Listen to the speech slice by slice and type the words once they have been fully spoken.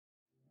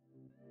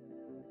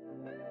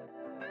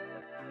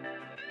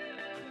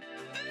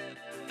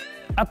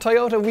At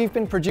Toyota, we've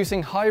been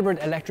producing hybrid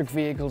electric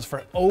vehicles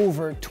for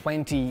over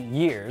 20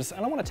 years,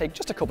 and I want to take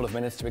just a couple of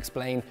minutes to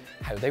explain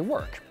how they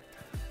work.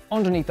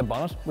 Underneath the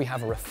bonnet, we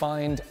have a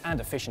refined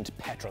and efficient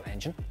petrol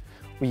engine.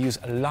 We use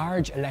a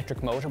large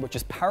electric motor, which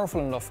is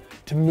powerful enough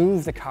to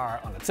move the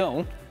car on its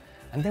own.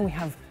 And then we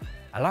have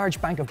a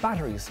large bank of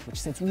batteries, which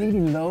sits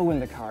really low in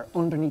the car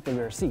underneath the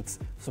rear seats,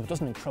 so it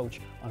doesn't encroach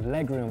on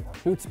legroom or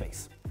boot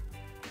space.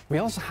 We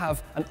also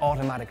have an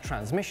automatic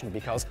transmission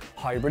because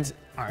hybrids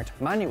aren't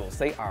manuals,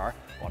 they are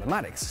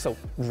automatics, so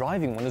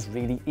driving one is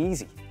really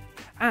easy.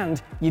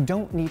 And you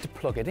don't need to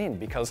plug it in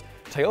because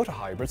Toyota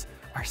hybrids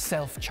are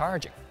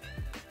self-charging.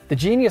 The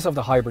genius of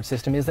the hybrid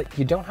system is that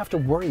you don't have to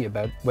worry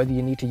about whether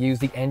you need to use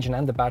the engine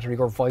and the battery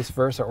or vice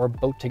versa or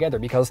both together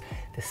because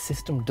the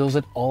system does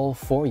it all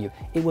for you.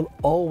 It will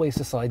always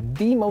decide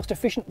the most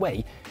efficient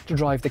way to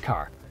drive the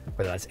car,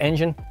 whether that's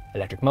engine,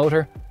 electric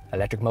motor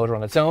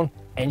on its own,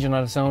 engine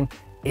on its own.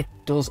 It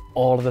does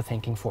all of the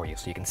thinking for you,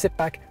 so you can sit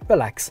back,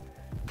 relax,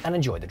 and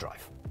enjoy the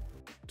drive.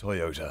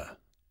 Toyota,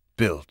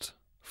 built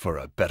for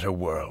a better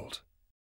world.